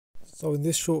So in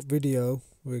this short video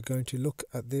we're going to look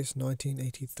at this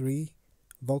 1983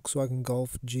 Volkswagen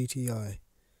Golf GTI.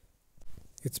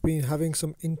 It's been having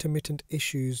some intermittent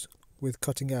issues with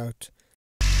cutting out.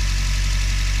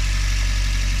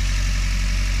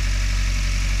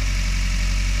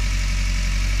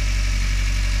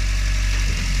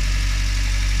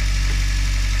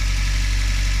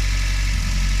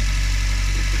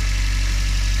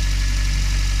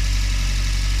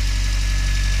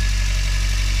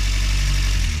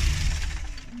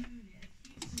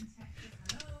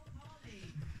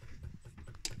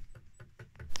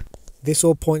 This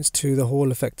all points to the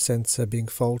Hall effect sensor being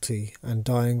faulty and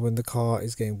dying when the car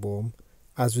is getting warm.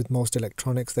 As with most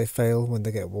electronics, they fail when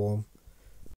they get warm.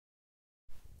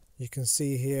 You can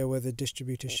see here where the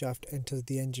distributor shaft enters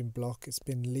the engine block. It's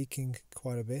been leaking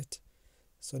quite a bit.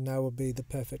 So now will be the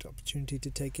perfect opportunity to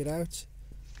take it out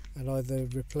and either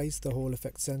replace the Hall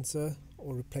effect sensor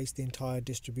or replace the entire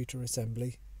distributor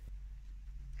assembly.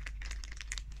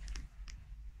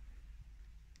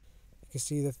 You can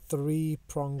see the three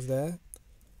prongs there.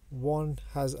 One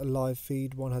has a live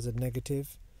feed, one has a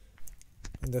negative,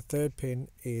 and the third pin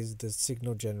is the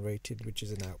signal generated, which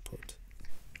is an output.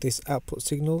 This output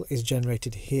signal is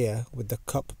generated here with the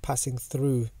cup passing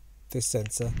through this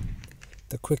sensor.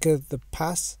 The quicker the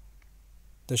pass,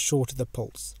 the shorter the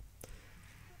pulse,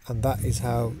 and that is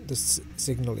how the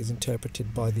signal is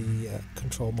interpreted by the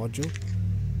control module,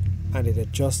 and it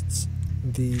adjusts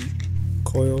the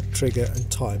coil, trigger and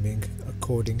timing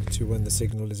according to when the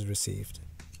signal is received.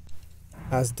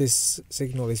 As this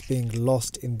signal is being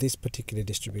lost in this particular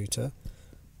distributor,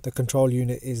 the control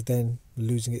unit is then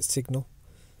losing its signal.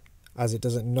 As it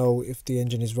doesn't know if the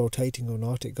engine is rotating or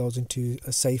not, it goes into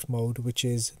a safe mode, which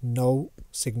is no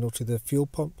signal to the fuel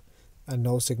pump and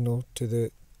no signal to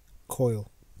the coil,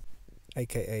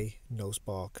 aka no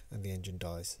spark, and the engine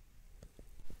dies.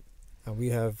 And we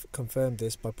have confirmed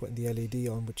this by putting the LED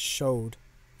on, which showed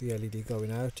the LED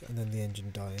going out and then the engine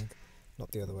dying,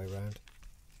 not the other way around.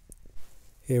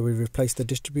 Here we replaced the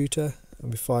distributor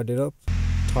and we fired it up,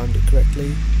 timed it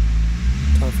correctly.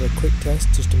 Time for a quick test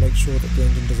just to make sure that the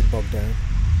engine doesn't bog down.